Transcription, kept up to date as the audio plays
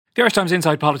The Irish Times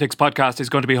Inside Politics podcast is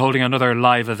going to be holding another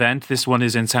live event. This one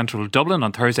is in central Dublin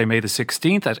on Thursday, May the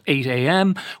 16th at 8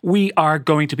 a.m. We are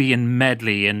going to be in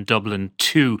Medley in Dublin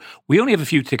too. We only have a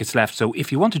few tickets left, so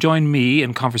if you want to join me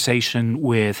in conversation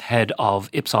with head of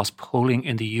Ipsos polling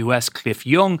in the US, Cliff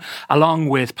Young, along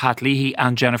with Pat Leahy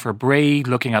and Jennifer Bray,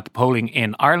 looking at the polling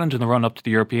in Ireland in the run-up to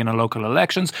the European and local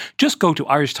elections, just go to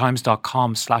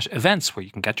irishtimes.com/events where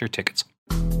you can get your tickets.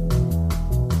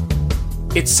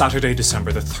 It's Saturday,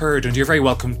 December the 3rd, and you're very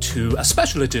welcome to a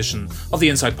special edition of the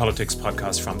Inside Politics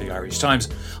podcast from the Irish Times.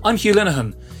 I'm Hugh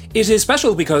Linehan. It is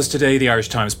special because today the Irish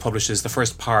Times publishes the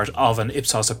first part of an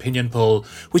Ipsos opinion poll,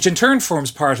 which in turn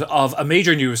forms part of a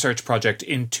major new research project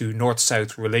into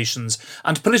North-South relations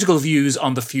and political views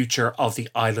on the future of the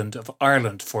island of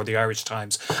Ireland for the Irish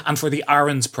Times and for the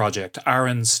ARENS project.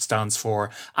 ARENS stands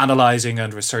for Analysing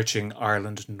and Researching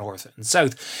Ireland North and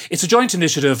South. It's a joint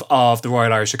initiative of the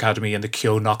Royal Irish Academy and the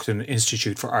Keogh Nocton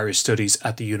Institute for Irish Studies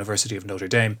at the University of Notre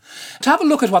Dame. To have a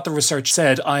look at what the research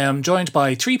said, I am joined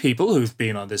by three people who've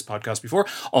been on this podcast before,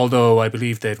 although I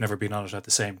believe they've never been on it at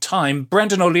the same time.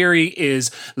 Brendan O'Leary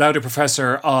is Lauder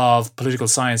Professor of Political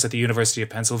Science at the University of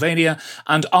Pennsylvania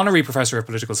and Honorary Professor of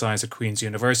Political Science at Queen's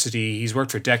University. He's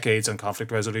worked for decades on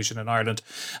conflict resolution in Ireland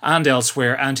and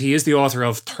elsewhere, and he is the author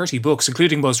of 30 books,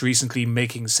 including most recently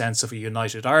Making Sense of a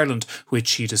United Ireland,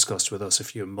 which he discussed with us a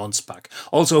few months back.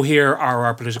 Also here are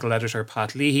our political editor,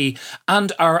 Pat Leahy,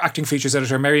 and our acting features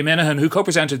editor, Mary Minahan, who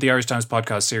co-presented the Irish Times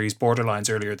podcast series Borderlines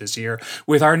earlier this year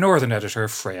with our Northern editor,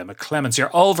 Freya McClements. You're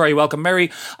all very welcome.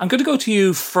 Mary, I'm going to go to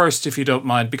you first, if you don't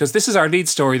mind, because this is our lead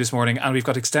story this morning, and we've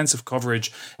got extensive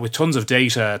coverage with tons of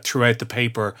data throughout the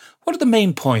paper. What are the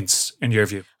main points, in your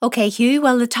view? OK, Hugh.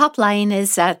 Well, the top line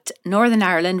is that Northern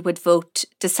Ireland would vote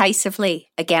decisively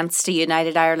against a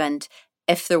united Ireland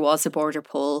if there was a border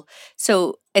poll.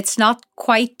 So it's not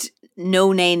quite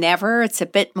no, nay, never. It's a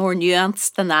bit more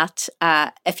nuanced than that.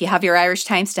 If you have your Irish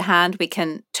Times to hand, we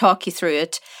can talk you through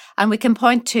it. And we can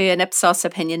point to an Ipsos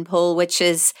opinion poll, which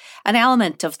is an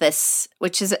element of this,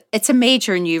 it's a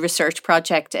major new research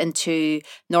project into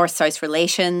North-South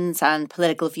relations and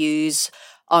political views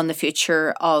on the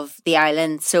future of the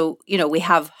island. So, we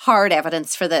have hard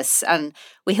evidence for this, and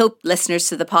we hope listeners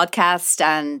to the podcast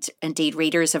and indeed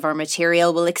readers of our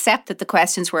material will accept that the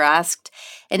questions were asked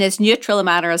in as neutral a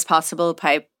manner as possible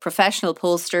by professional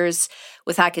pollsters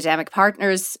with academic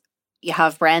partners. You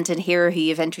have Brendan here, who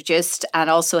you've introduced, and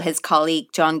also his colleague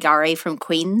John Garry from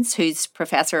Queen's, who's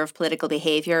Professor of Political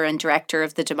Behaviour and Director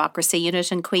of the Democracy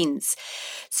Unit in Queen's.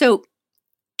 So,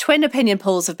 twin opinion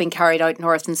polls have been carried out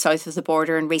north and south of the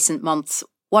border in recent months.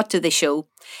 What do they show?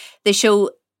 They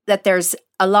show that there's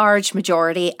a large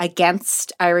majority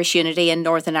against Irish unity in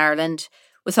Northern Ireland,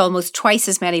 with almost twice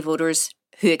as many voters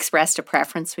who expressed a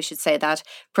preference, we should say that,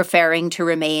 preferring to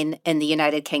remain in the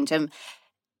United Kingdom.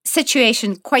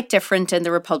 Situation quite different in the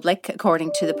Republic,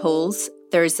 according to the polls.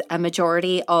 There's a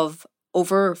majority of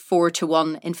over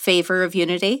 4-1 in favour of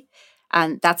unity,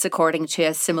 and that's according to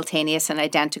a simultaneous and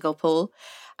identical poll.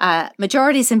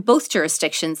 Majorities in both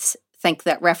jurisdictions think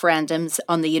that referendums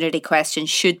on the unity question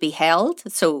should be held,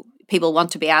 so people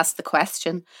want to be asked the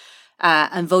question.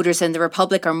 And voters in the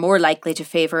Republic are more likely to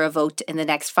favour a vote in the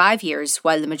next 5 years,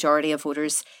 while the majority of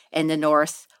voters in the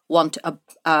North want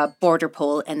a border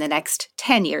poll in the next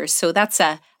 10 years. So that's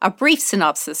a brief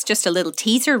synopsis, just a little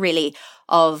teaser really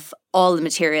of all the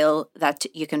material that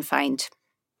you can find.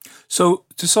 So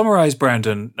to summarise,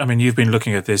 Brendan, I mean, you've been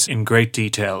looking at this in great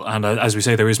detail, and as we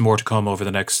say, there is more to come over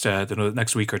the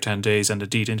next week or 10 days, and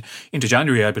indeed into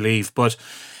January, I believe. But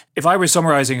if I were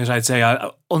summarising it, I'd say,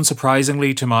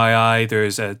 unsurprisingly to my eye,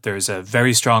 there's a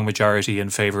very strong majority in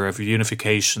favour of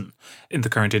reunification in the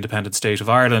current independent state of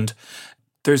Ireland.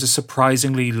 There's a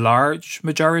surprisingly large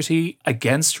majority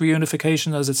against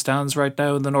reunification as it stands right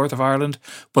now in the north of Ireland,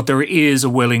 but there is a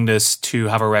willingness to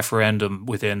have a referendum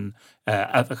within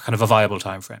a kind of a viable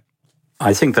timeframe.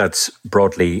 I think that's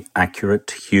broadly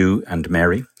accurate, Hugh and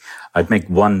Mary. I'd make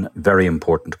one very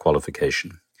important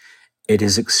qualification. It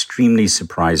is extremely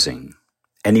surprising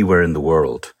anywhere in the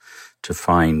world to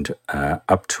find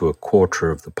up to a quarter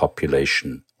of the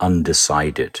population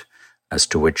undecided as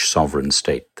to which sovereign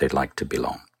state they'd like to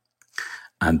belong.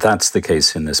 And that's the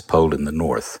case in this poll in the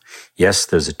north. Yes,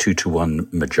 there's a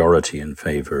 2-1 majority in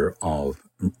favour of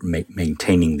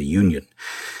maintaining the union,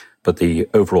 but the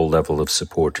overall level of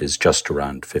support is just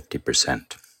around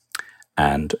 50%.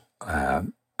 And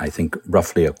I think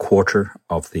roughly a quarter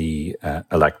of the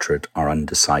electorate are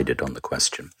undecided on the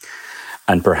question.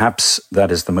 And perhaps that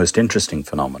is the most interesting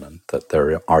phenomenon, that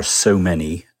there are so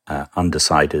many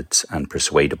undecideds and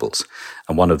persuadables.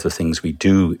 And one of the things we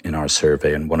do in our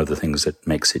survey, and one of the things that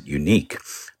makes it unique,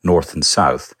 North and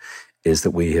South is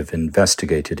that we have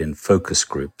investigated in focus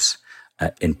groups,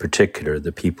 in particular,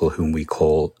 the people whom we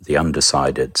call the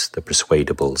undecideds, the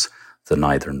persuadables, the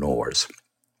neither nors.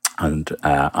 And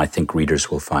I think readers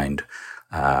will find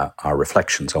our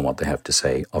reflections on what they have to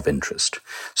say of interest.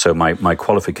 So my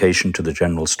qualification to the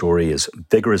general story is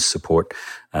vigorous support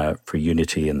for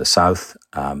unity in the South,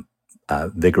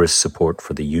 vigorous support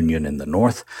for the union in the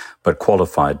North, but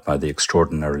qualified by the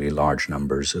extraordinarily large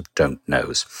numbers of don't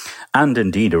knows. And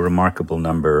indeed, a remarkable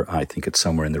number, I think it's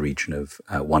somewhere in the region of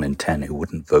 1 in 10 who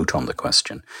wouldn't vote on the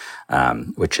question,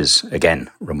 which is, again,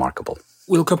 remarkable.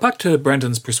 We'll come back to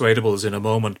Brendan's persuadables in a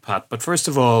moment, Pat, but first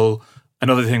of all,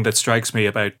 another thing that strikes me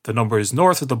about the numbers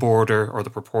north of the border, or the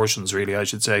proportions really, I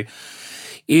should say,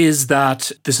 is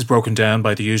that this is broken down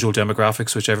by the usual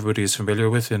demographics, which everybody is familiar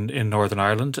with in Northern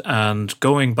Ireland. And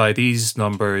going by these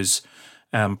numbers,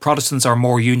 Protestants are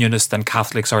more unionist than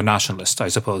Catholics are nationalist, I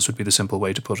suppose, would be the simple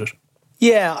way to put it.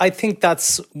 Yeah, I think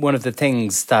that's one of the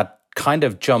things that kind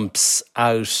of jumps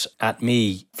out at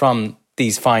me from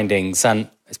these findings. And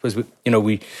I suppose,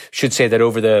 we should say that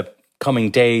over the coming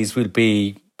days, we'll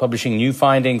be publishing new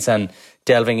findings and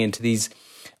delving into these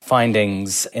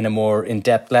findings in a more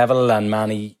in-depth level, and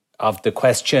many of the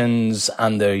questions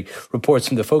and the reports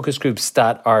from the focus groups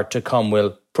that are to come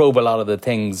will probe a lot of the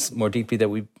things more deeply that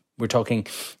we're talking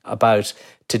about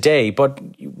today. But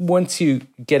once you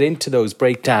get into those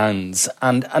breakdowns,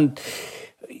 and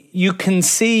you can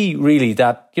see really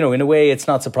that, in a way it's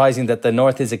not surprising that the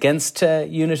North is against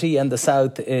unity and the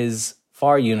South is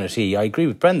for unity. I agree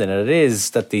with Brendan, and it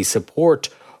is that the support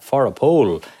for a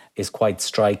poll is quite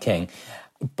striking.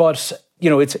 But,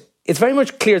 it's very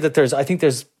much clear that there's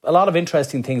a lot of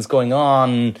interesting things going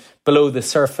on below the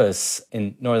surface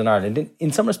in Northern Ireland.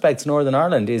 In some respects, Northern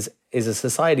Ireland is a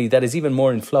society that is even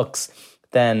more in flux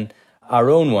than our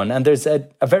own one. And there's a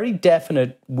very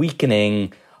definite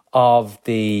weakening of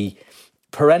the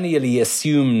perennially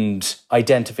assumed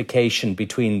identification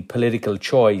between political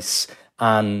choice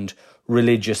and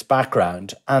religious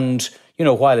background. And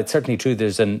while it's certainly true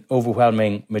there's an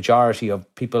overwhelming majority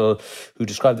of people who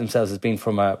describe themselves as being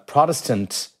from a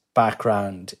Protestant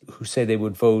background who say they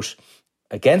would vote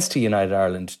against a United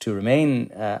Ireland to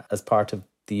remain as part of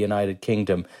the United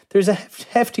Kingdom, there's a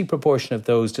hefty proportion of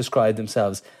those describe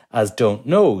themselves as don't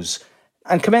knows.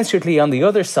 And commensurately on the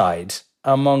other side,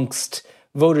 amongst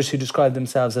voters who describe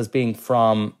themselves as being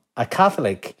from a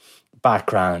Catholic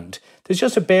background, there's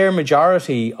just a bare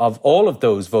majority of all of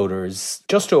those voters,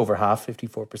 just over half,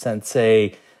 54%,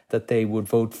 say that they would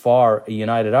vote for a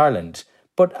United Ireland.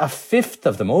 But over a fifth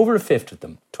of them,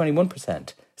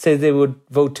 21%, say they would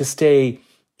vote to stay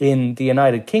in the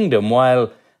United Kingdom,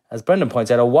 while, as Brendan points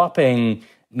out, a whopping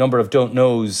number of don't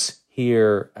knows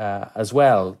here as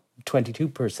well,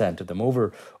 22% of them,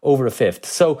 over a fifth.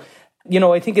 So,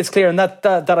 I think it's clear, and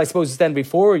that I suppose is then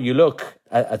before you look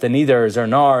at the neithers or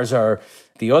nors or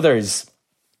the others,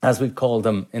 as we've called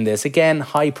them in this, again,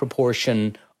 high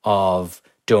proportion of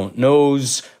don't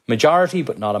knows, majority,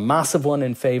 but not a massive one,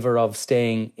 in favour of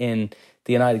staying in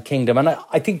the United Kingdom. And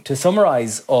I think to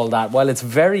summarise all that, while it's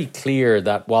very clear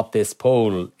that what this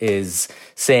poll is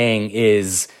saying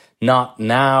is not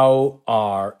now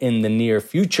or in the near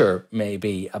future,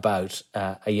 maybe, about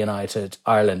a united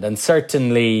Ireland, and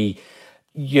certainly,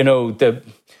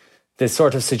 the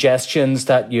sort of suggestions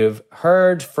that you've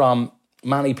heard from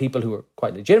many people who are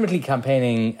quite legitimately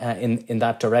campaigning in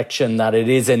that direction, that it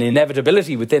is an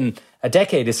inevitability within a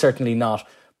decade, is certainly not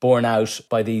borne out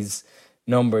by these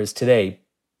numbers today.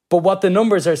 But what the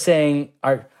numbers are saying,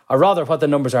 or rather what the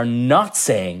numbers are not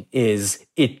saying, is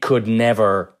it could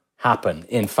never happen.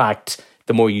 In fact,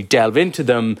 the more you delve into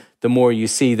them, the more you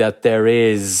see that there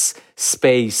is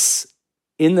space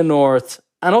in the North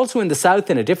and also in the South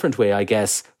in a different way, I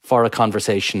guess, for a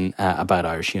conversation about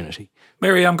Irish unity.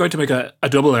 Mary, I'm going to make a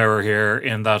double error here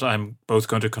in that I'm both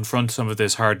going to confront some of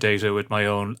this hard data with my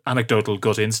own anecdotal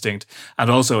gut instinct,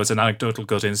 and also it's an anecdotal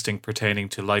gut instinct pertaining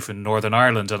to life in Northern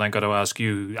Ireland, and I'm going to ask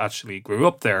you who actually grew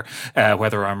up there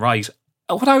whether I'm right.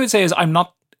 What I would say is I'm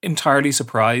not entirely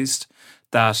surprised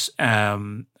that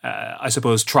I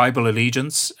suppose tribal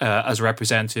allegiance as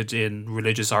represented in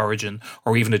religious origin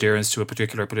or even adherence to a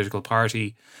particular political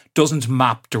party doesn't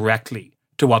map directly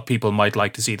to what people might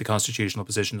like to see the constitutional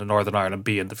position of Northern Ireland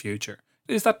be in the future.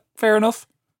 Is that fair enough?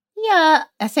 Yeah,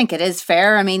 I think it is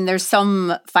fair. I mean, there's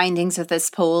some findings of this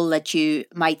poll that you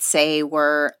might say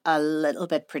were a little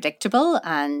bit predictable,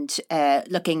 and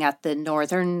looking at the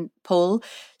Northern poll,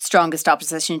 strongest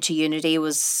opposition to unity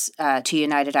was, to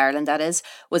United Ireland, that is,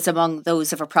 was among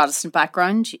those of a Protestant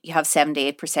background. You have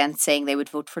 78% saying they would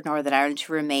vote for Northern Ireland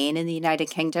to remain in the United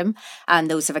Kingdom, and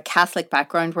those of a Catholic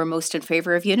background were most in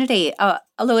favour of unity.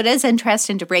 Although it is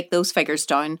interesting to break those figures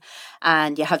down,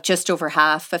 and you have just over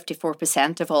half,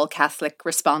 54% of all Catholic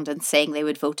respondents saying they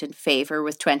would vote in favour,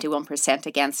 with 21%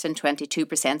 against and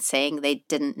 22% saying they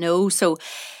didn't know. So,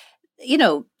 you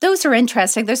know, those are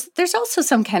interesting. There's also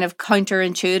some kind of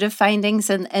counterintuitive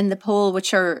findings in the poll,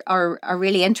 which are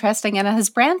really interesting. And as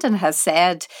Brendan has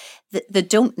said, the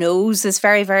don't knows is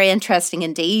very, very interesting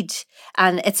indeed.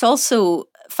 And it's also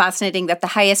fascinating that the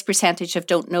highest percentage of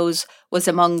don't knows was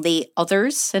among the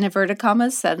others, in inverted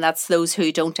commas, and that's those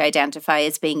who don't identify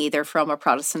as being either from a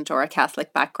Protestant or a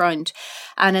Catholic background.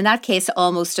 And in that case,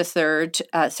 almost a third,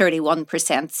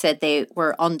 31%, said they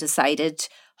were undecided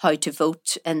how to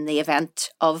vote in the event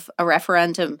of a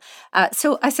referendum.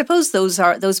 So I suppose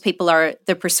those people are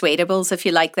the persuadables, if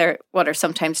you like. They're what are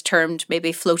sometimes termed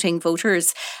maybe floating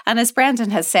voters. And as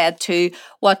Brendan has said too,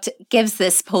 what gives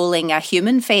this polling a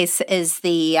human face is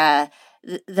the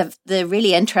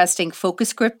really interesting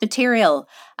focus group material.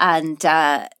 And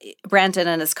Brendan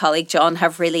and his colleague John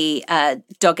have really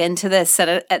dug into this.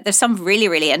 And there's some really,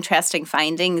 really interesting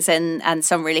findings and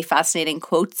some really fascinating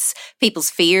quotes. People's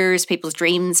fears, people's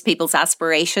dreams, people's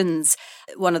aspirations.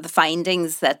 One of the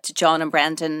findings that John and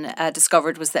Brendan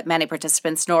discovered was that many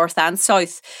participants, North and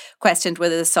South, questioned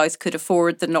whether the South could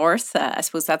afford the North. I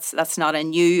suppose that's not a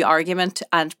new argument,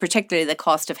 and particularly the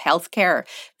cost of healthcare.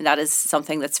 And that is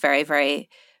something that's very, very,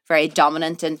 very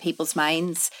dominant in people's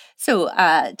minds. So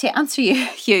to answer you,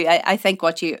 Hugh, I think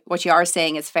what you are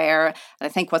saying is fair. And I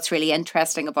think what's really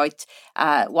interesting about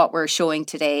what we're showing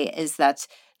today is that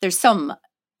there's some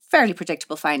fairly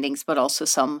predictable findings, but also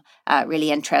some really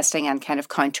interesting and kind of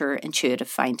counterintuitive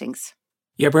findings.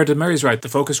 Yeah, Brendan, Mary's right. The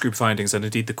focus group findings and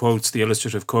indeed the quotes, the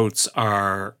illustrative quotes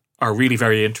are really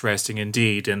very interesting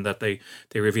indeed, in that they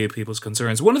reveal people's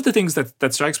concerns. One of the things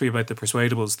that strikes me about the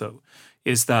persuadables, though,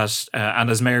 is that,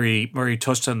 and as Mary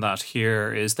touched on that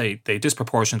here, is they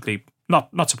disproportionately,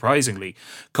 not surprisingly,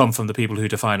 come from the people who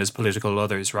define as political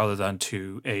others rather than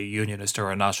to a unionist or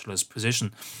a nationalist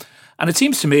position. And it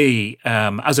seems to me,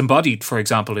 as embodied, for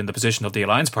example, in the position of the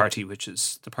Alliance Party, which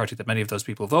is the party that many of those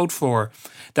people vote for,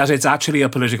 that it's actually a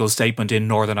political statement in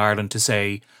Northern Ireland to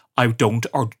say, I don't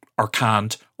or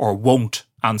can't or won't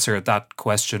answer that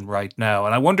question right now.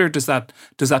 And I wonder, does that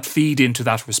feed into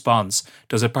that response?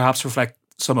 Does it perhaps reflect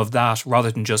some of that rather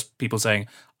than just people saying,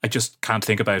 I just can't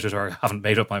think about it or haven't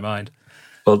made up my mind?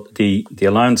 Well, the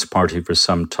Alliance Party for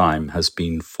some time has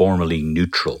been formally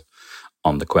neutral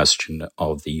on the question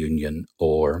of the union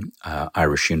or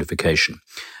Irish unification.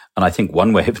 And I think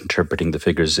one way of interpreting the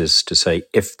figures is to say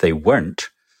if they weren't,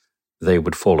 they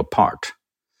would fall apart,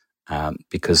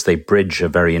 because they bridge a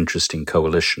very interesting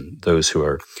coalition, those who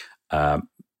are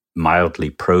mildly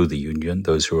pro the union,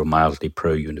 those who are mildly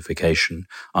pro unification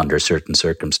under certain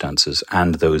circumstances,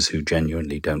 and those who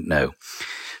genuinely don't know.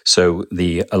 So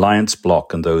the alliance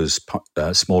bloc and those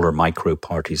smaller micro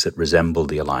parties that resemble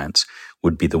the alliance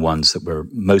would be the ones that were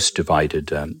most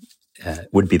divided,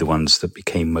 would be the ones that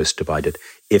became most divided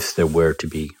if there were to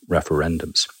be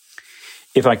referendums.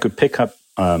 If I could pick up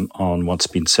on what's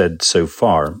been said so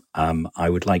far, I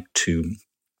would like to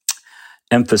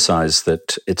emphasize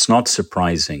that it's not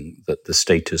surprising that the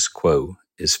status quo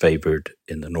is favoured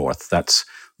in the North. That's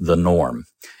the norm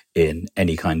in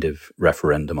any kind of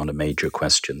referendum on a major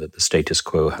question, that the status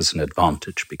quo has an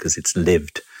advantage because it's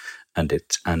lived and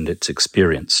it's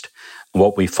experienced.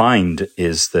 What we find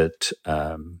is that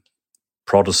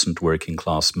Protestant working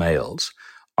class males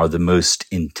are the most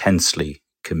intensely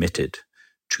committed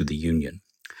to the union.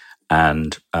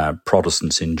 And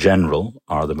Protestants in general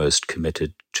are the most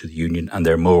committed to the union, and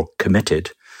they're more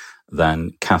committed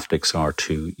than Catholics are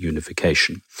to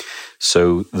unification.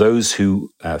 So those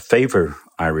who favour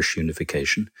Irish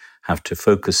unification have to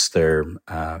focus their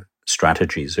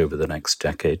strategies over the next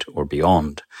decade or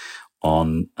beyond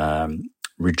on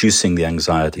reducing the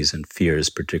anxieties and fears,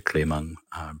 particularly among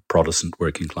Protestant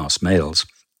working class males.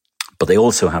 But they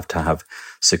also have to have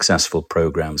successful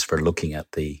programs for looking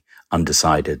at the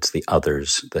undecideds, the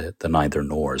others, the neither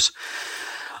nors.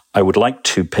 I would like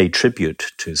to pay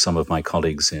tribute to some of my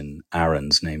colleagues in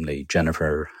Arran's, namely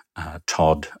Jennifer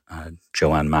Todd,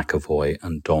 Joanne McAvoy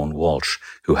and Dawn Walsh,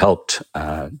 who helped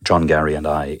John Gary and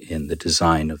I in the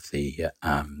design of the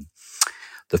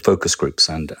focus groups.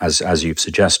 And as you've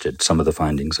suggested, some of the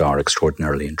findings are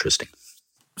extraordinarily interesting.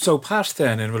 So Pat,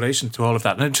 then, in relation to all of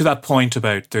that, and to that point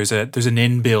about there's an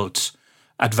inbuilt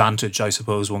advantage, I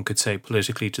suppose one could say,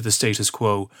 politically to the status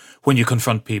quo when you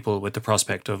confront people with the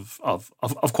prospect of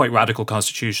quite radical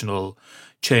constitutional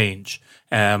change.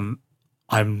 I'm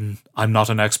not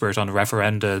an expert on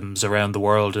referendums around the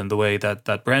world in the way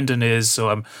that Brendan is, so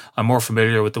I'm more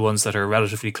familiar with the ones that are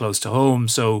relatively close to home.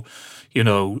 So, you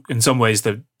know, in some ways,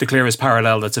 the clearest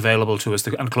parallel that's available to us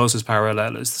and closest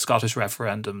parallel is the Scottish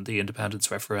referendum, the independence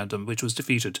referendum, which was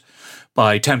defeated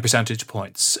by 10 percentage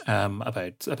points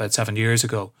about 7 years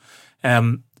ago.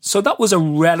 So that was a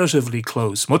relatively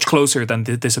close, much closer than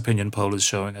this opinion poll is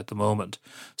showing at the moment.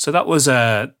 So that was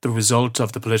the result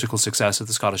of the political success of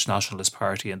the Scottish Nationalist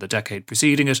Party in the decade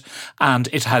preceding it, and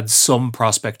it had some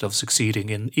prospect of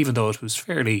succeeding even though it was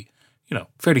fairly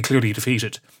clearly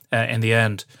defeated in the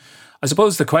end. I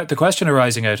suppose the question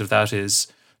arising out of that is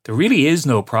there really is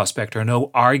no prospect or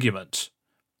no argument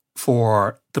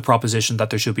for the proposition that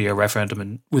there should be a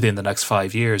referendum within the next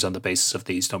 5 years on the basis of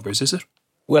these numbers, is it?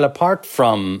 Well, apart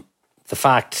from the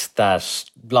fact that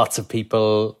lots of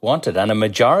people want it, and a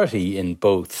majority in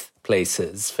both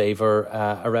places favour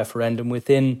a referendum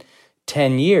within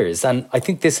 10 years. And I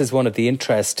think this is one of the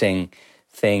interesting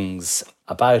things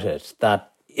about it,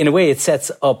 that in a way it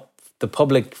sets up the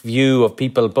public view of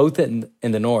people both in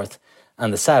the North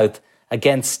and the South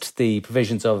against the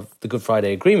provisions of the Good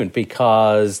Friday Agreement,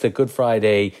 because the Good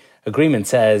Friday Agreement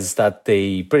says that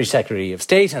the British Secretary of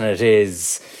State, and it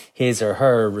is his or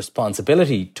her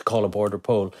responsibility to call a border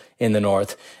poll in the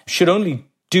North, should only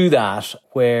do that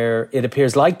where it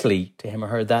appears likely to him or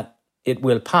her that it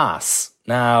will pass.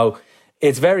 Now,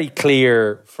 it's very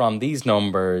clear from these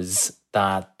numbers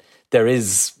that there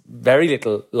is very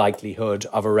little likelihood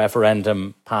of a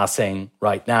referendum passing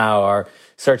right now, or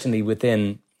certainly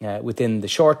within the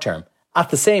short term. At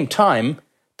the same time,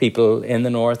 people in the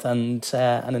North and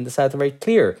in the South are very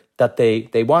clear that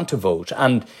they want to vote.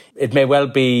 And it may well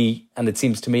be, and it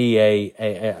seems to me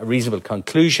a reasonable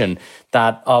conclusion,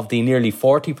 that of the nearly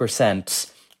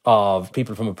 40% of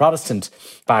people from a Protestant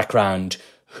background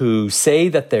who say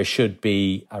that there should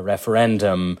be a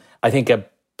referendum, I think a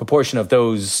proportion of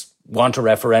those want a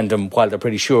referendum while they're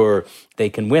pretty sure they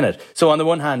can win it. So on the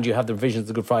one hand, you have the provisions of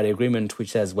the Good Friday Agreement,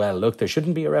 which says, well, look, there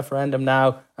shouldn't be a referendum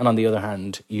now. And on the other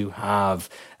hand, you have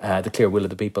the clear will of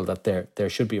the people that there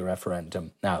should be a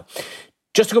referendum now.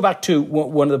 Just to go back to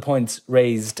one of the points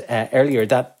raised earlier,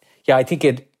 that, I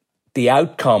think the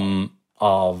outcome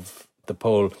of the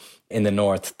poll in the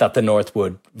North, that the North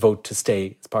would vote to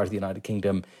stay as part of the United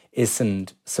Kingdom,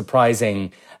 isn't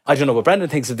surprising. I don't know what Brendan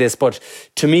thinks of this, but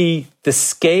to me, the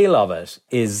scale of it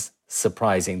is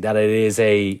surprising, that it is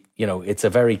it's a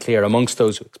very clear, amongst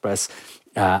those who express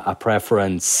a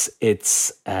preference,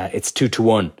 it's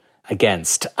 2-1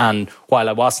 against. And while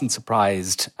I wasn't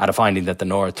surprised at a finding that the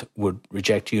North would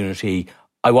reject unity,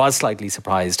 I was slightly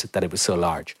surprised that it was so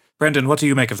large. Brendan, what do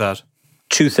you make of that?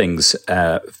 Two things.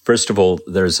 First of all,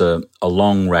 there's a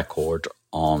long record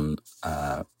on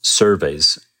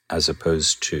surveys as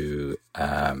opposed to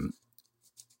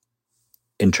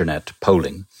internet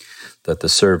polling, that the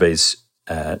surveys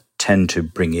tend to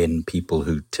bring in people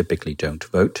who typically don't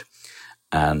vote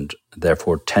and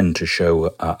therefore tend to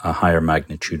show a higher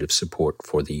magnitude of support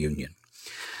for the union.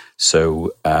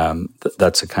 So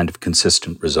that's a kind of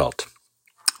consistent result.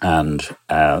 And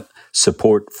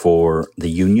support for the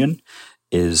union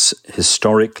is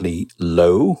historically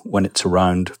low when it's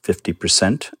around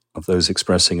 50% of those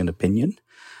expressing an opinion.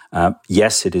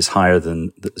 Yes, it is higher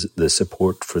than the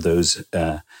support for those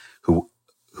who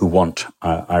want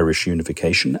Irish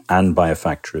unification, and by a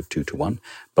factor of 2-1.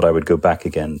 But I would go back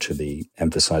again to the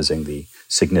emphasising the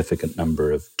significant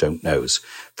number of don't knows.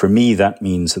 For me, that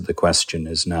means that the question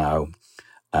is now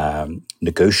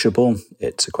negotiable.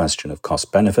 It's a question of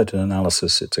cost-benefit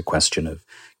analysis. It's a question of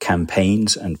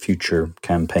campaigns and future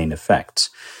campaign effects.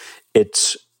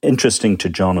 It's interesting to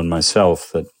John and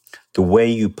myself that the way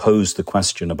you pose the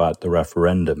question about the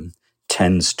referendum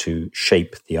tends to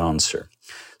shape the answer.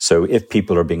 So if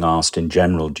people are being asked in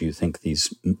general, do you think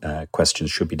these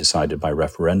questions should be decided by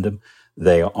referendum?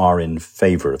 They are in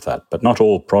favour of that, but not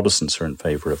all Protestants are in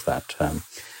favour of that.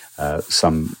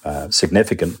 Some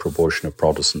significant proportion of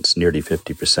Protestants, nearly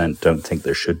 50%, don't think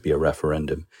there should be a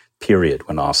referendum, period,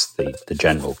 when asked the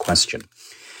general question.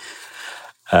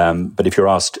 But if you're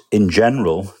asked in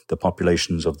general, the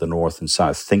populations of the North and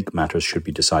South think matters should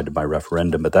be decided by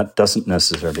referendum, but that doesn't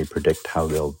necessarily predict how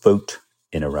they'll vote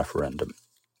in a referendum.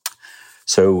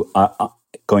 So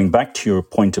going back to your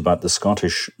point about the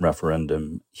Scottish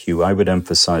referendum, Hugh, I would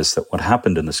emphasise that what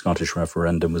happened in the Scottish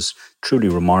referendum was truly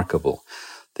remarkable.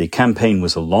 The campaign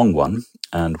was a long one,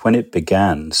 and when it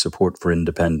began, support for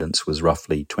independence was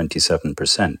roughly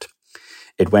 27%.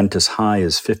 It went as high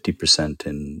as 50%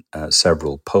 in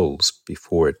several polls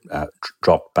before it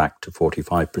dropped back to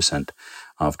 45%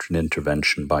 after an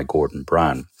intervention by Gordon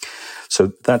Brown.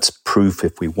 So that's proof,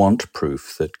 if we want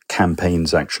proof, that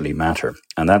campaigns actually matter.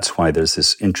 And that's why there's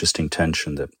this interesting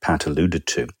tension that Pat alluded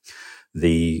to.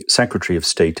 The Secretary of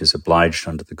State is obliged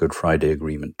under the Good Friday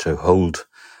Agreement to hold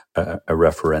a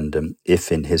referendum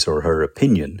if, in his or her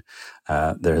opinion,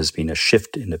 there has been a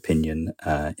shift in opinion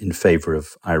in favour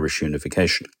of Irish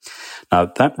unification. Now,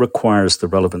 that requires the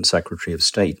relevant Secretary of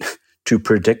State to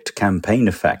predict campaign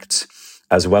effects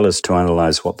as well as to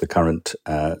analyse what the current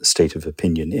state of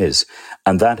opinion is.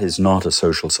 And that is not a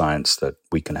social science that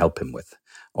we can help him with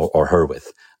or her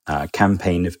with.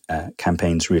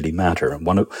 Campaigns really matter. And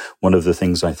one of the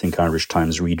things I think Irish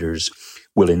Times readers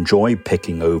will enjoy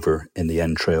picking over in the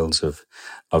entrails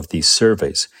of these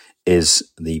surveys is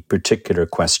the particular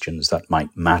questions that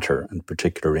might matter and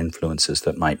particular influences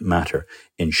that might matter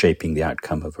in shaping the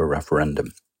outcome of a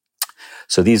referendum.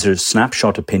 So these are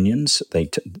snapshot opinions. They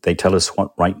tell us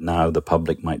what right now the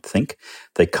public might think.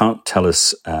 They can't tell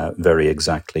us very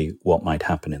exactly what might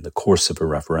happen in the course of a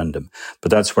referendum.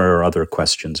 But that's where our other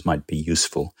questions might be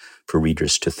useful for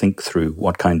readers to think through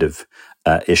what kind of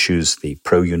issues the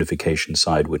pro-unification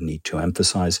side would need to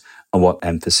emphasise and what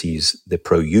emphases the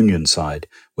pro-union side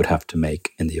would have to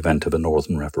make in the event of a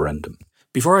Northern referendum.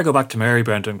 Before I go back to Mary,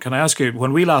 Brendan, can I ask you,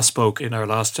 when we last spoke in our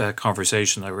last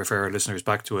conversation, I refer our listeners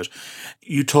back to it,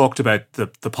 you talked about the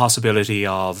possibility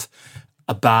of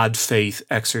a bad faith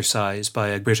exercise by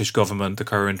a British government, the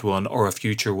current one or a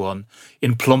future one,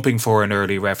 in plumping for an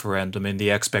early referendum in the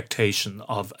expectation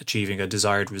of achieving a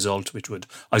desired result, which would,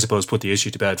 I suppose, put the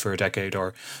issue to bed for a decade,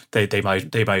 or they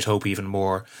might hope even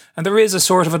more. And there is a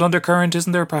sort of an undercurrent,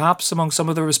 isn't there, perhaps, among some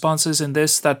of the responses in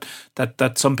this, that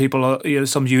some people,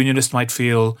 some unionists might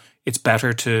feel it's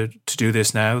better to do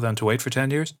this now than to wait for 10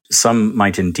 years? Some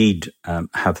might indeed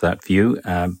have that view,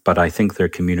 but I think their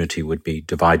community would be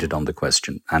divided on the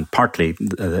question. And partly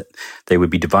they would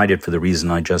be divided for the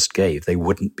reason I just gave. They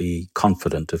wouldn't be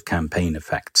confident of campaign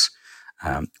effects.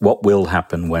 What will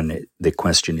happen when the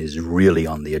question is really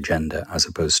on the agenda as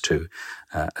opposed to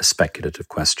a speculative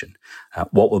question?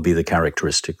 What will be the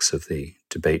characteristics of the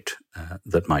debate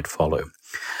that might follow?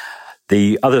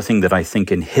 The other thing that I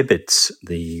think inhibits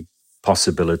the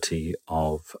possibility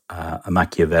of a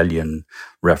Machiavellian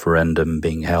referendum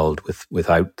being held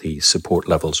without the support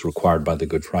levels required by the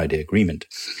Good Friday Agreement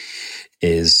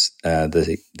is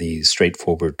the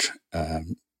straightforward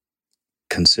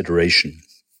consideration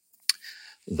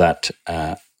that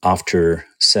after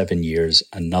 7 years,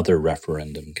 another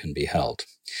referendum can be held.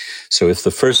 So if the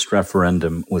first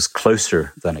referendum was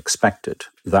closer than expected,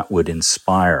 that would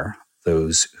inspire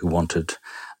those who wanted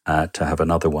to have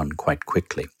another one quite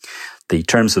quickly. The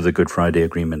terms of the Good Friday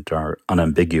Agreement are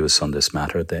unambiguous on this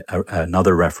matter.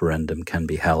 Another referendum can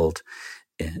be held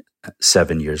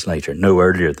 7 years later, no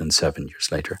earlier than 7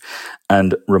 years later.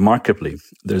 And remarkably,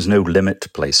 there's no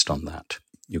limit placed on that.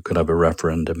 You could have a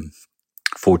referendum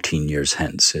 14 years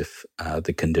hence if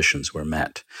the conditions were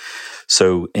met.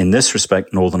 So in this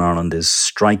respect, Northern Ireland is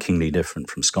strikingly different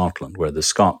from Scotland, where the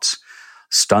Scots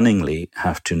stunningly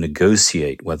have to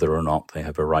negotiate whether or not they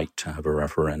have a right to have a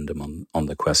referendum on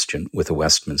the question with a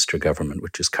Westminster government,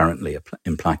 which is currently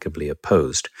implacably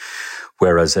opposed.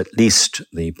 Whereas at least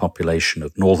the population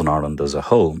of Northern Ireland as a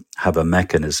whole have a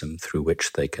mechanism through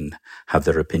which they can have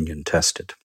their opinion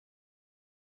tested.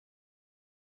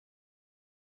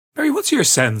 Barry, what's your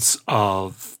sense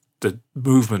of the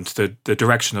movement, the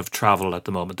direction of travel at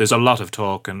the moment? There's a lot of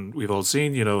talk, and we've all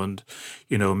seen,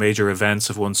 major events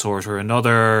of one sort or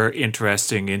another,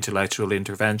 interesting intellectual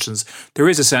interventions. There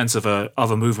is a sense of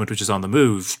a movement which is on the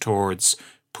move towards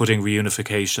putting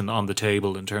reunification on the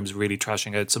table in terms of really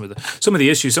trashing out some of the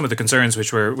issues, some of the concerns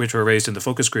which were raised in the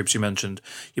focus groups you mentioned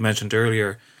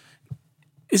earlier.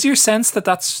 Is your sense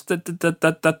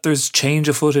that there's change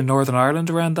afoot in Northern Ireland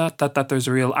around that there's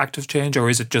a real active change, or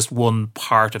is it just one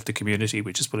part of the community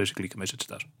which is politically committed to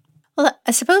that? Well,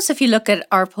 I suppose if you look at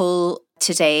our poll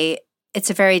today, it's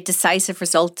a very decisive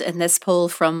result in this poll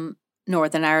from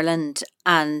Northern Ireland,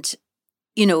 and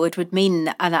it would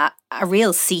mean a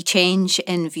real sea change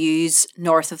in views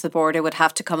north of the border would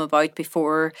have to come about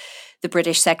before the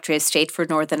British Secretary of State for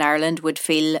Northern Ireland would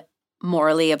feel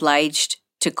morally obliged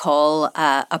to call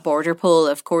a border poll.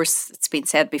 Of course, it's been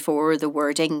said before, the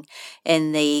wording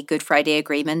in the Good Friday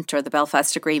Agreement or the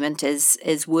Belfast Agreement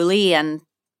is woolly and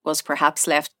was perhaps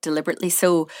left deliberately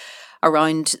so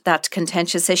around that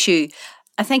contentious issue.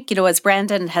 I think, as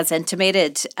Brendan has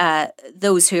intimated,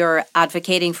 those who are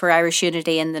advocating for Irish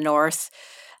unity in the north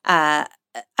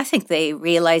I think they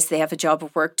realise they have a job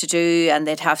of work to do, and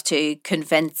they'd have to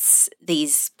convince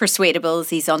these persuadables,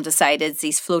 these undecideds,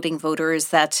 these floating voters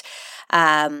that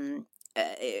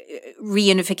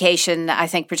reunification, I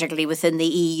think particularly within the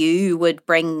EU, would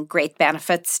bring great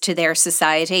benefits to their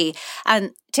society.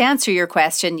 And to answer your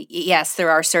question, yes,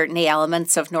 there are certainly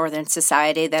elements of Northern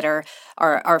society that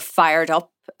are fired up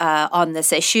on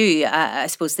this issue. I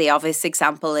suppose the obvious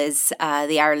example is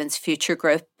the Ireland's Future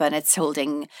Group, and it's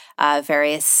holding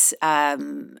various,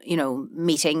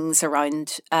 meetings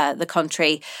around the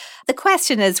country. The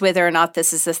question is whether or not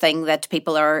this is a thing that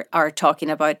people are talking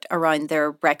about around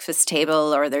their breakfast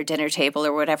table or their dinner table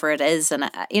or whatever it is. And,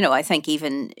 I think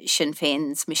even Sinn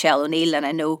Féin's Michelle O'Neill, and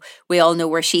I know we all know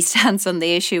where she stands on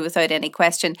the issue without any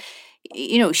question,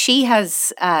 she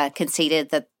has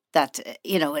conceded that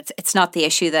it's not the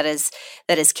issue that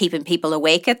is keeping people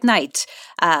awake at night.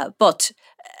 But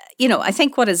I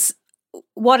think what is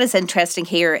interesting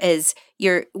here is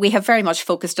we have very much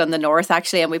focused on the North,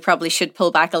 actually, and we probably should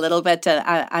pull back a little bit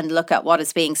and look at what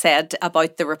is being said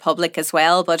about the Republic as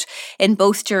well. But in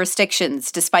both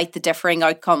jurisdictions, despite the differing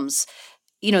outcomes,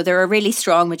 there are really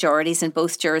strong majorities in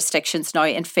both jurisdictions now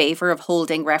in favour of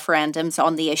holding referendums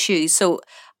on the issue. So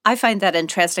I find that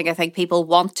interesting. I think people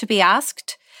want to be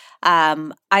asked.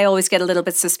 I always get a little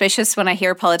bit suspicious when I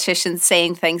hear politicians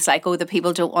saying things like, "Oh, the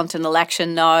people don't want an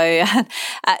election now,"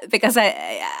 because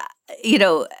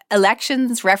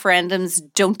elections, referendums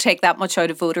don't take that much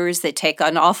out of voters. They take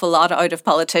an awful lot out of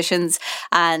politicians,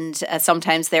 and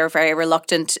sometimes they're very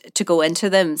reluctant to go into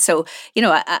them. So,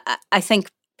 I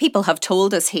think people have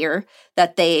told us here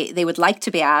that they would like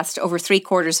to be asked. Over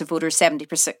 3/4 of voters,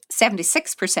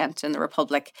 76% in the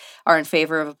Republic, are in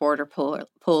favour of a border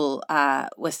poll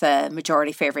with a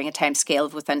majority favouring a timescale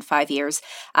of within 5 years,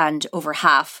 and over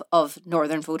half of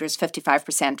Northern voters,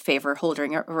 55%, favour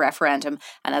holding a referendum.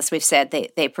 And as we've said,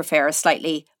 they prefer a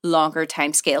slightly longer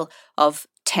timescale of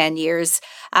 10 years.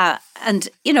 I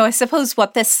suppose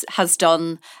what this has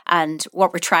done and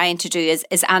what we're trying to do is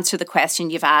answer the question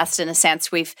you've asked. In a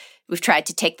sense, we've tried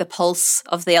to take the pulse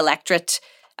of the electorate,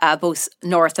 both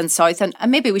North and South. And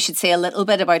maybe we should say a little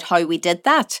bit about how we did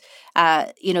that.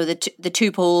 The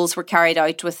two polls were carried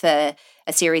out with a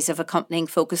series of accompanying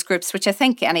focus groups, which I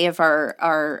think any of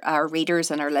our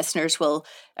readers and our listeners will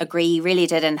agree really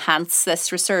did enhance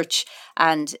this research.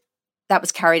 And that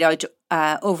was carried out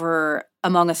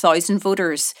among 1,000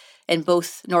 voters in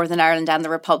both Northern Ireland and the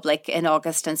Republic in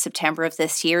August and September of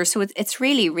this year. So it's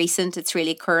really recent, it's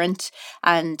really current.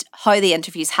 And how the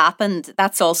interviews happened,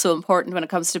 that's also important when it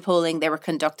comes to polling. They were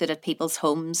conducted at people's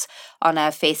homes on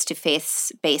a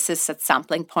face-to-face basis at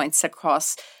sampling points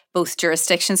across both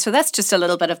jurisdictions. So that's just a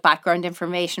little bit of background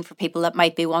information for people that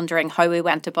might be wondering how we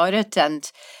went about it. And,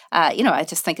 I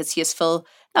just think it's useful,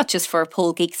 not just for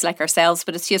poll geeks like ourselves,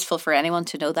 but it's useful for anyone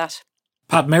to know that.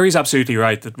 Pat, Mary's absolutely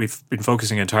right that we've been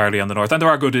focusing entirely on the North, and there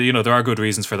are good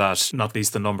reasons for that. Not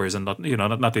least the numbers, and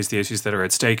not least the issues that are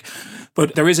at stake.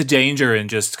 But there is a danger in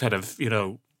just kind of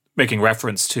making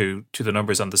reference to the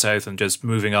numbers on the South and just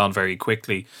moving on very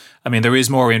quickly. I mean, there is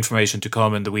more information to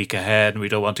come in the week ahead, and we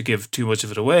don't want to give too much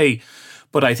of it away.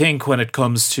 But I think when it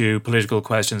comes to political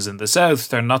questions in the South,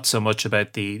 they're not so much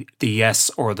about the yes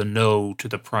or the no to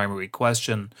the primary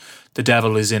question. The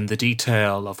devil is in the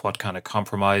detail of what kind of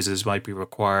compromises might be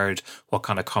required, what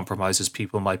kind of compromises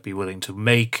people might be willing to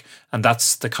make. And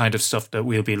that's the kind of stuff that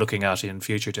we'll be looking at in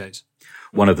future days.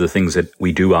 One of the things that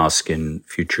we do ask in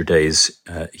future days,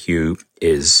 Hugh,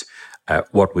 is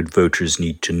what would voters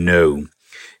need to know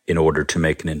in order to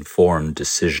make an informed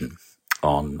decision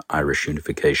on Irish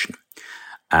unification?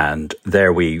 And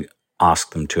there we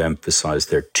ask them to emphasize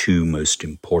their two most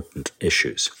important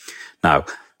issues. Now,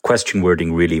 question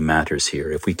wording really matters here.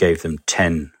 If we gave them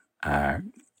 10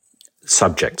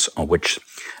 subjects on which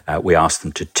we asked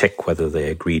them to tick whether they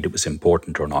agreed it was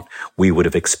important or not, we would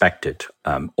have expected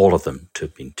all of them to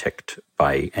have been ticked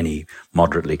by any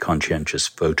moderately conscientious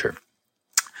voter.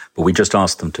 But we just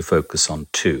asked them to focus on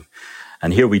two.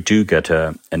 And here we do get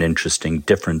an interesting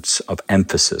difference of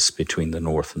emphasis between the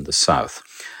North and the South.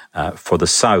 For the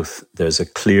South, there's a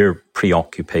clear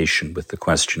preoccupation with the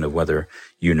question of whether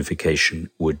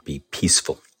unification would be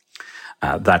peaceful.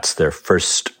 That's their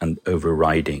first and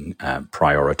overriding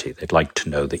priority. They'd like to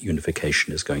know that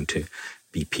unification is going to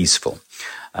be peaceful.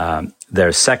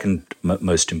 Their second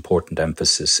most important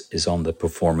emphasis is on the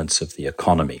performance of the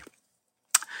economy.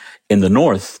 In the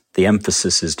North, the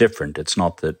emphasis is different. It's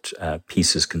not that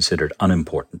peace is considered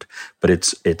unimportant, but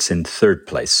it's in third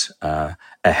place,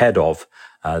 ahead of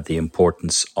the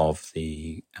importance of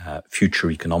the future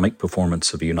economic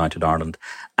performance of a united Ireland,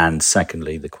 and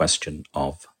secondly, the question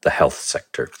of the health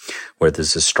sector, where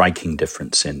there's a striking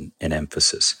difference in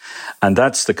emphasis. And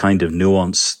that's the kind of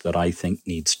nuance that I think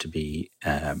needs to be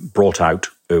brought out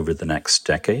over the next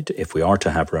decade. If we are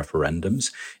to have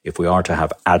referendums, if we are to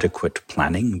have adequate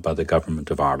planning by the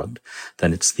Government of Ireland,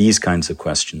 then it's these kinds of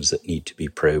questions that need to be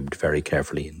probed very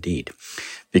carefully indeed.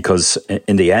 Because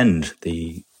in the end,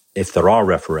 if there are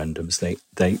referendums,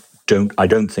 I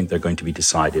don't think they're going to be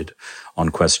decided on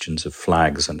questions of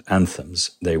flags and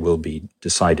anthems. They will be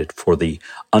decided for the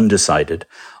undecided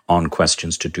on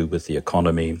questions to do with the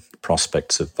economy,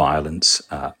 prospects of violence,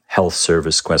 health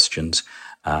service questions,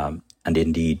 and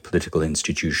indeed political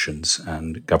institutions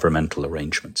and governmental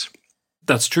arrangements.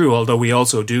 That's true, although we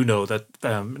also do know that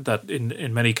that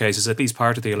in many cases, at least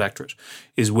part of the electorate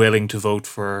is willing to vote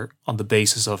on the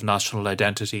basis of national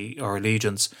identity or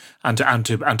allegiance, and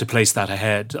to place that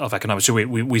ahead of economics. So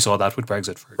we saw that with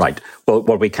Brexit, for example. Right. Well,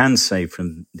 what we can say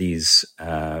from these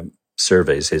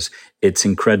surveys is it's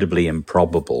incredibly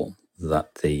improbable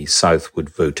that the South would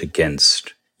vote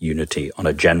against unity on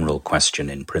a general question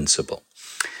in principle.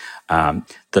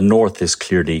 The North is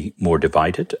clearly more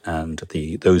divided, and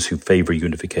those who favour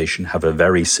unification have a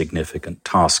very significant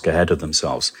task ahead of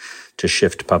themselves to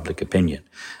shift public opinion.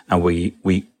 And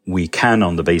we can,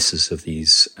 on the basis of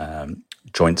these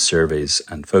joint surveys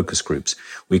and focus groups,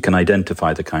 we can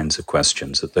identify the kinds of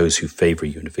questions that those who favour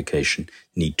unification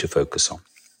need to focus on.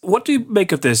 What do you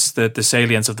make of this, the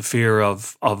salience of the fear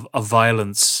of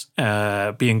violence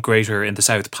being greater in the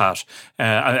South, Pat?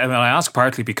 I ask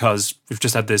partly because we've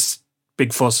just had this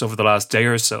big fuss over the last day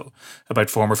or so about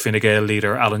former Fine Gael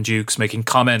leader Alan Dukes making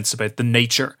comments about the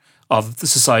nature of the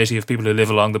society of people who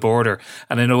live along the border,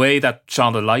 and in a way that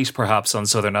shone a light perhaps on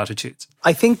Southern attitudes.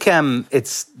 I think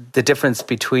it's the difference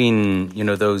between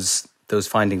those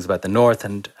findings about the North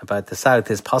and about the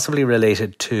South is possibly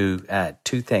related to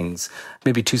two things,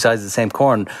 maybe two sides of the same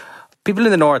coin. People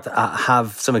in the North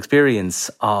have some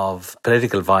experience of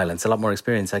political violence, a lot more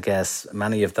experience, I guess,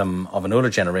 many of them of an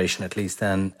older generation at least,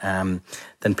 than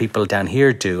people down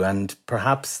here do. And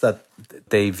perhaps that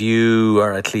they view,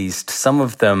 or at least some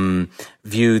of them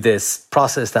view, this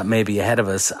process that may be ahead of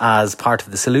us as part of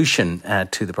the solution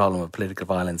to the problem of political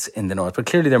violence in the North. But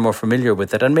clearly they're more familiar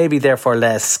with it and maybe therefore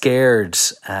less scared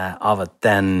of it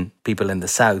than people in the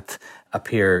South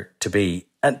appear to be.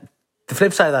 And the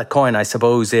flip side of that coin, I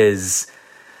suppose, is,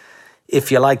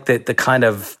 if you like, the kind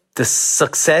of the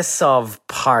success of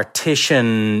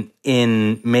partition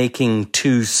in making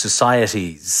two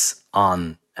societies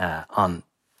on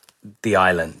the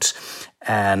island.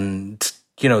 And,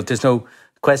 there's no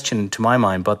question to my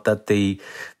mind but that the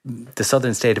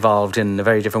southern state evolved in a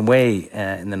very different way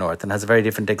in the North and has a very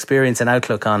different experience and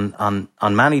outlook on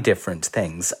many different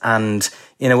things. And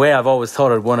in a way, I've always thought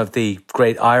that one of the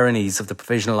great ironies of the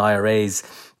Provisional IRA's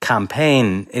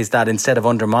campaign is that instead of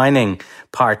undermining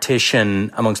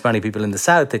partition amongst many people in the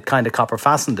South, it kind of copper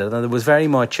fastened it. And there was very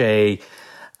much an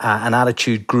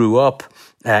attitude grew up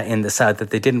in the South that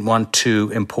they didn't want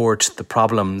to import the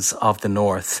problems of the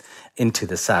North into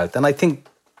the South. And I think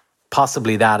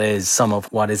possibly that is some of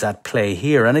what is at play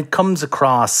here. And it comes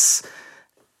across,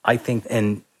 I think,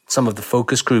 in some of the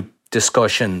focus group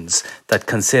discussions that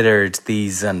considered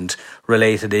these and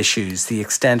related issues, the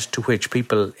extent to which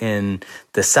people in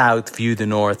the South view the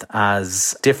North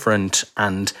as different,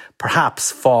 and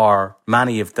perhaps for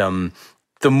many of them,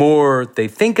 the more they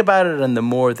think about it and the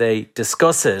more they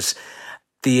discuss it,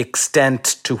 the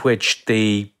extent to which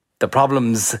the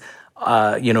problems,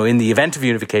 in the event of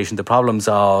unification, the problems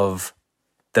of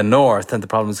the North and the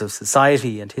problems of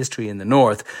society and history in the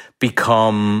North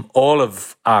become all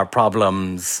of our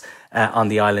problems on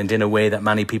the island in a way that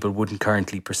many people wouldn't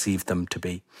currently perceive them to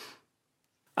be.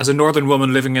 As a Northern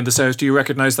woman living in the South, do you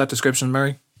recognise that description,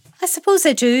 Mary? I suppose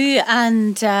I do,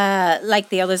 and like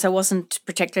the others, I wasn't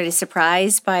particularly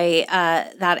surprised by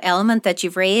that element that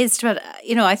you've raised. But,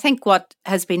 I think what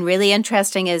has been really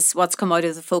interesting is what's come out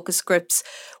of the focus groups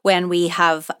when we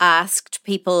have asked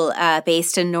people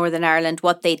based in Northern Ireland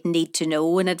what they'd need to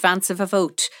know in advance of a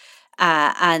vote.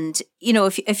 And,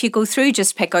 if you go through,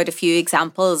 just pick out a few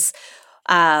examples.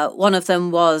 One of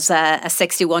them was a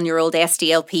 61-year-old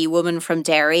SDLP woman from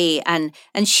Derry, and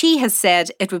she has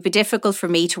said, it would be difficult for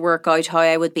me to work out how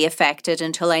I would be affected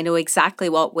until I know exactly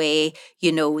what way,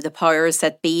 the powers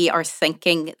that be are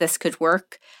thinking this could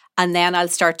work, and then I'll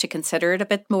start to consider it a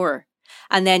bit more.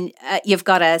 And then you've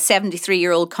got a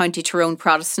 73-year-old County Tyrone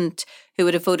Protestant who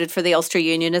would have voted for the Ulster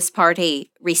Unionist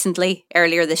Party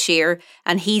earlier this year,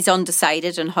 and he's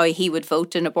undecided on how he would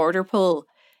vote in a border poll.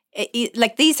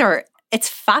 It's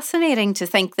fascinating to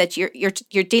think that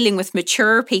you're dealing with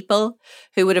mature people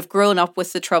who would have grown up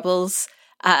with the Troubles,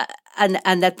 and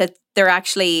that they're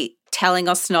actually telling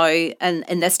us now, and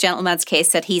in this gentleman's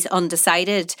case, that he's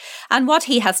undecided. And what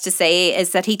he has to say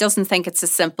is that he doesn't think it's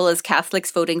as simple as Catholics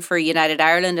voting for United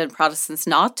Ireland and Protestants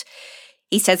not.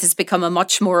 He says it's become a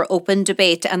much more open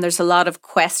debate, and there's a lot of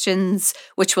questions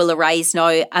which will arise now,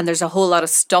 and there's a whole lot of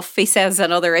stuff, he says,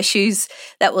 and other issues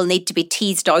that will need to be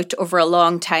teased out over a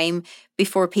long time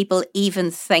before people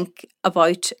even think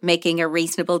about making a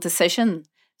reasonable decision.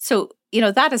 So,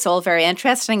 that is all very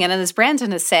interesting. And as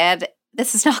Brendan has said,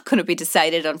 this is not going to be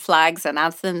decided on flags and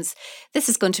anthems. This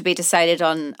is going to be decided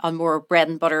on more bread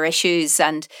and butter issues,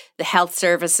 and the health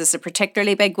service is a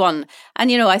particularly big one.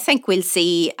 And, I think we'll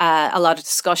see a lot of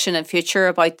discussion in future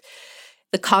about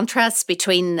the contrasts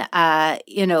between,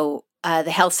 the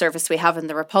health service we have in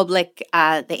the Republic,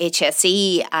 the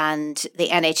HSE and the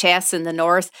NHS in the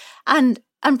North. And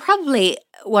probably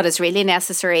what is really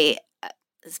necessary,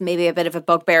 it's maybe a bit of a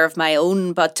bugbear of my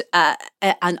own, but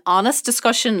an honest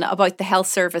discussion about the health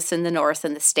service in the North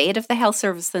and the state of the health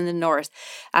service in the North,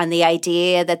 and the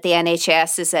idea that the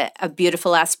NHS is a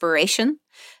beautiful aspiration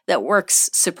that works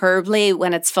superbly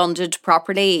when it's funded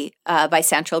properly by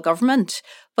central government,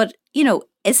 but,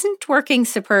 isn't working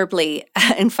superbly.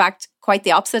 In fact, quite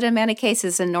the opposite in many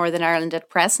cases in Northern Ireland at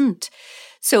present.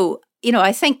 So,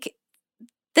 I think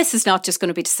this is not just going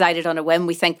to be decided on a whim.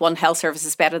 We think one health service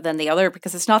is better than the other,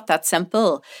 because it's not that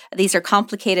simple. These are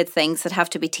complicated things that have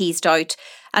to be teased out.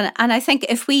 And I think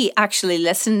if we actually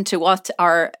listen to what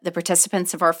are the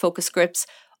participants of our focus groups,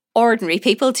 ordinary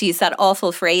people, to use that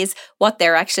awful phrase, what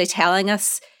they're actually telling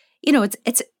us,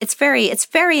 it's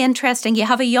very interesting. You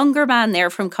have a younger man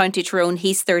there from County Tyrone.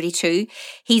 He's 32.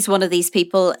 He's one of these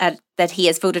people that he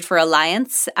has voted for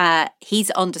Alliance.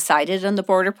 He's undecided on the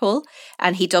border poll,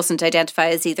 and he doesn't identify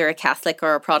as either a Catholic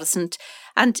or a Protestant.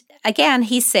 And again,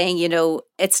 he's saying,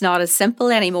 it's not as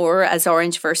simple anymore as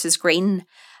orange versus green.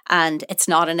 And it's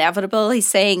not inevitable. He's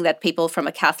saying that people from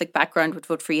a Catholic background would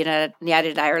vote for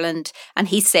United Ireland. And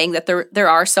he's saying that there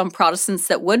are some Protestants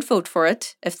that would vote for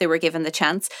it if they were given the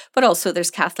chance. But also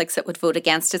there's Catholics that would vote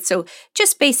against it. So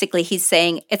just basically he's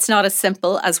saying it's not as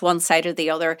simple as one side or the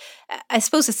other. I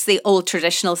suppose it's the old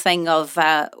traditional thing of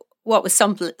what was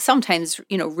sometimes,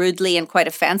 rudely and quite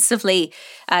offensively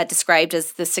described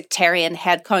as the sectarian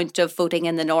headcount of voting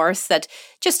in the North, that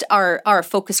just our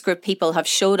focus group people have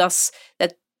showed us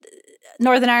that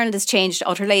Northern Ireland has changed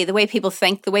utterly. The way people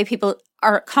think, the way people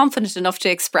are confident enough to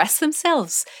express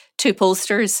themselves to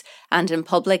pollsters and in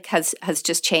public has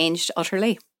just changed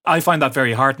utterly. I find that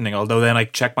very heartening, although then I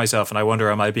check myself and I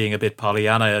wonder, am I being a bit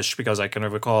Pollyanna-ish, because I can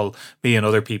recall me and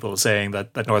other people saying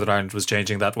that Northern Ireland was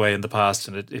changing that way in the past,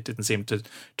 and it didn't seem to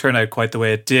turn out quite the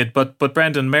way it did. But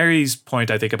Brendan, Mary's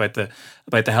point, I think, about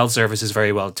the health service is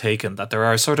very well taken, that there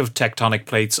are sort of tectonic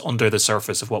plates under the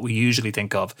surface of what we usually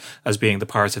think of as being the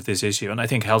parts of this issue. And I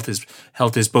think health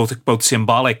is both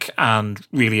symbolic and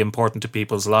really important to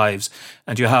people's lives.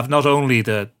 And you have not only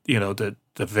the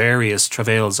various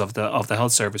travails of the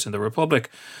health service in the Republic,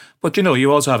 but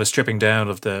you also have a stripping down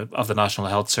of the National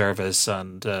Health Service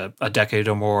and a decade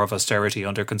or more of austerity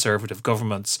under Conservative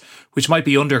governments, which might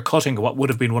be undercutting what would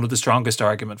have been one of the strongest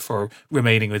arguments for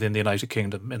remaining within the United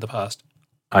Kingdom in the past.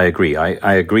 I agree.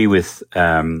 I agree with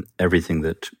everything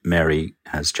that Mary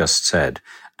has just said.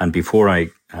 And before I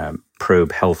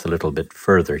probe health a little bit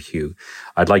further, Hugh,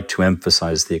 I'd like to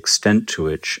emphasize the extent to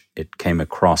which it came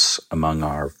across among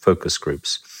our focus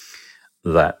groups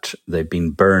that they've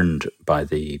been burned by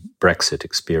the Brexit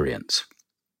experience.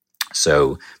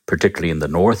 So particularly in the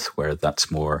North, where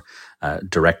that's more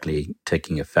directly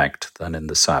taking effect than in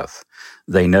the South,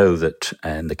 they know that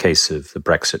in the case of the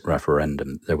Brexit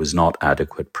referendum, there was not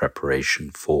adequate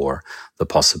preparation for the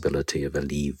possibility of a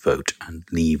leave vote, and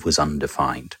leave was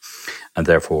undefined. And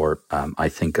therefore, I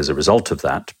think as a result of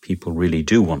that, people really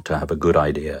do want to have a good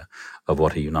idea of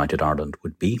what a united Ireland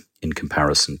would be in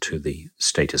comparison to the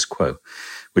status quo.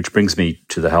 Which brings me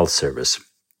to the health service.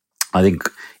 I think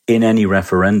in any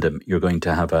referendum, you're going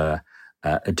to have a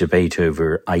debate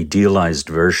over idealized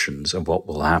versions of what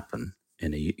will happen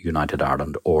in a united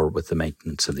Ireland or with the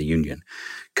maintenance of the Union,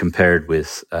 compared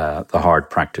with the hard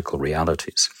practical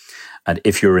realities. And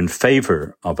if you're in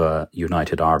favour of a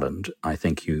united Ireland, I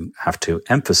think you have to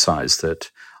emphasise that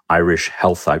Irish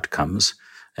health outcomes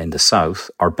in the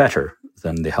South are better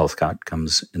than the health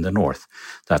outcomes in the North.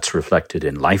 That's reflected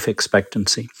in life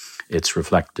expectancy. It's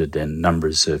reflected in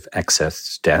numbers of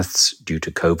excess deaths due to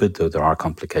COVID, though there are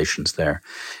complications there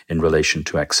in relation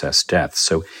to excess deaths.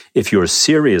 So if you're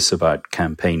serious about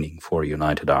campaigning for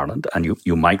United Ireland, and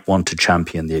you might want to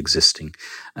champion the existing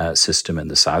system in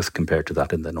the south compared to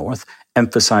that in the north,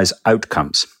 emphasize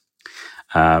outcomes.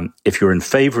 If you're in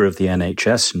favour of the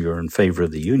NHS and you're in favour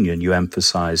of the union, you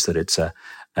emphasise that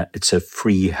it's a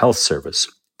free health service.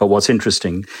 But what's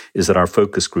interesting is that our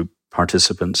focus group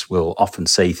participants will often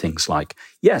say things like,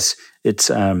 "Yes, it's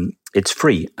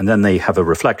free," and then they have a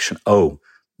reflection. "Oh,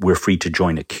 we're free to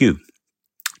join a queue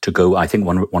to go." I think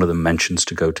one of them mentions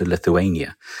to go to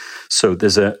Lithuania. So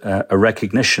there's a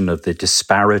recognition of the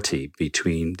disparity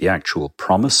between the actual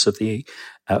promise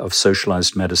of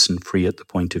socialised medicine free at the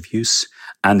point of use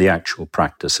and the actual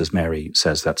practice, as Mary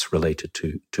says, that's related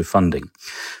to funding.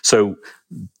 So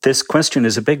this question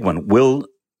is a big one.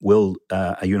 Will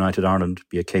a United Ireland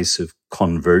be a case of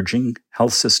converging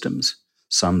health systems,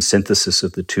 some synthesis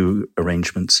of the two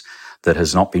arrangements that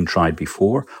has not been tried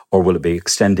before, or will it be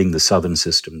extending the southern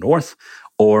system north,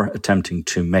 or attempting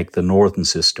to make the northern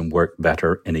system work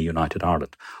better in a United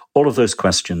Ireland? All of those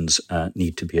questions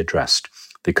need to be addressed.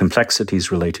 The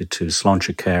complexities related to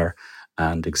sláinte care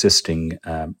and existing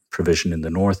provision in the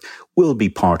north will be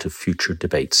part of future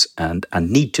debates and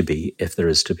need to be if there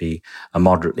is to be a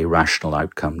moderately rational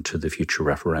outcome to the future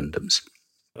referendums.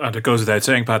 And it goes without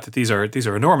saying, Pat, that these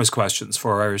are enormous questions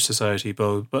for Irish society,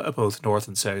 both north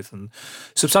and south, and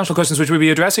substantial questions which we'll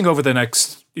be addressing over the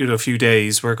next few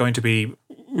days. We're going to be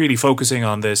really focusing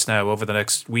on this now over the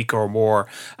next week or more,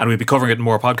 and we'll be covering it in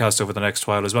more podcasts over the next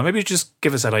while as well. Maybe just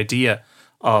give us that idea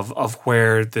of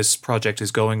where this project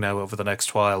is going now over the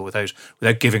next while without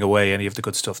giving away any of the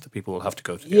good stuff that people will have to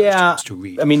go to the Irish Times to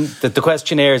read. I mean, the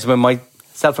questionnaires, when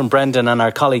myself and Brendan and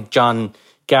our colleague John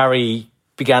Gary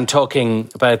began talking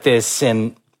about this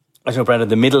in, Brendan,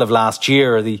 the middle of last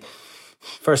year, or the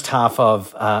first half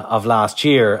of last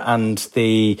year, and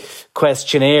the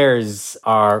questionnaires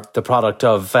are the product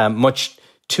of much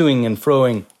toing and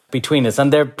froing between us,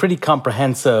 and they're pretty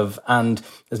comprehensive. And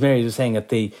as Mary was saying at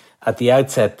the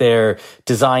outset, they're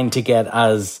designed to get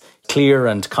as clear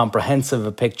and comprehensive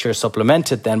a picture,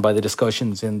 supplemented then by the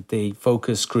discussions in the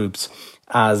focus groups,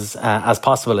 as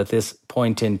possible at this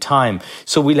point in time.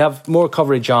 So we'll have more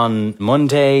coverage on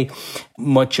Monday.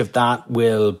 Much of that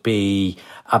will be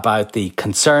about the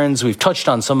concerns. We've touched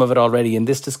on some of it already in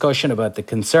this discussion about the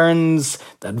concerns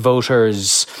that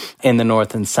voters in the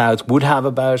north and south would have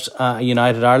about a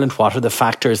United Ireland. What are the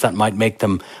factors that might make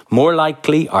them more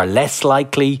likely or less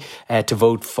likely to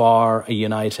vote for a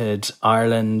United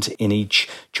Ireland in each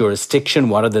jurisdiction?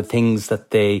 What are the things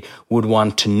that they would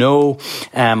want to know?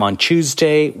 On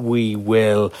Tuesday, we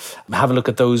will have a look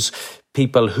at those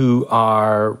people who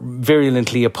are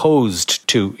virulently opposed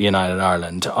to United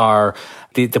Ireland, or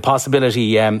the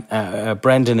possibility,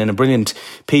 Brendan, in a brilliant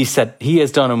piece that he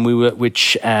has done, and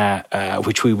which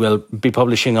we will be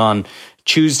publishing on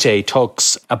Tuesday,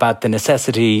 talks about the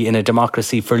necessity in a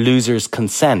democracy for losers'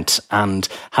 consent and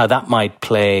how that might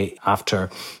play after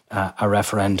a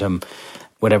referendum,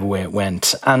 whatever way it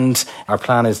went. And our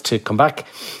plan is to come back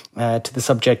to the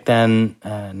subject then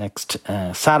next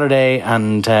Saturday,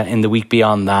 and in the week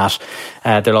beyond that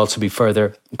there'll also be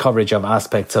further coverage of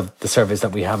aspects of the service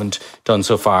that we haven't done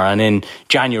so far. And in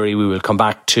January we will come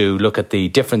back to look at the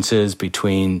differences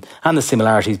between and the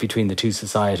similarities between the two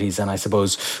societies, and I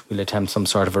suppose we'll attempt some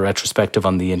sort of a retrospective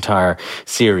on the entire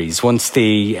series. Once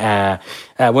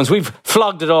we've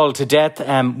flogged it all to death,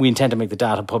 we intend to make the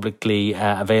data publicly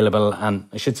available. And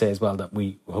I should say as well that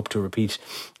we hope to repeat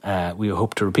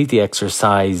the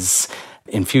exercise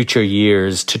in future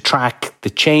years to track the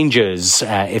changes,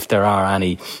 if there are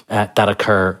any, that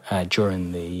occur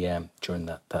during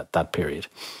that period.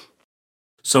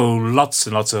 So lots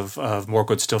and lots of more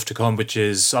good stuff to come, which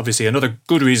is obviously another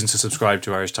good reason to subscribe to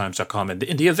irishtimes.com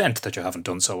in the event that you haven't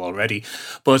done so already.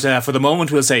 But for the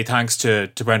moment, we'll say thanks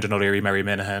to Brendan O'Leary, Mary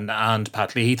Minahan and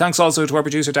Pat Leahy. Thanks also to our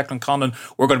producer, Declan Conlon.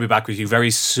 We're going to be back with you very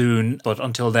soon. But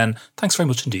until then, thanks very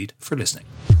much indeed for listening.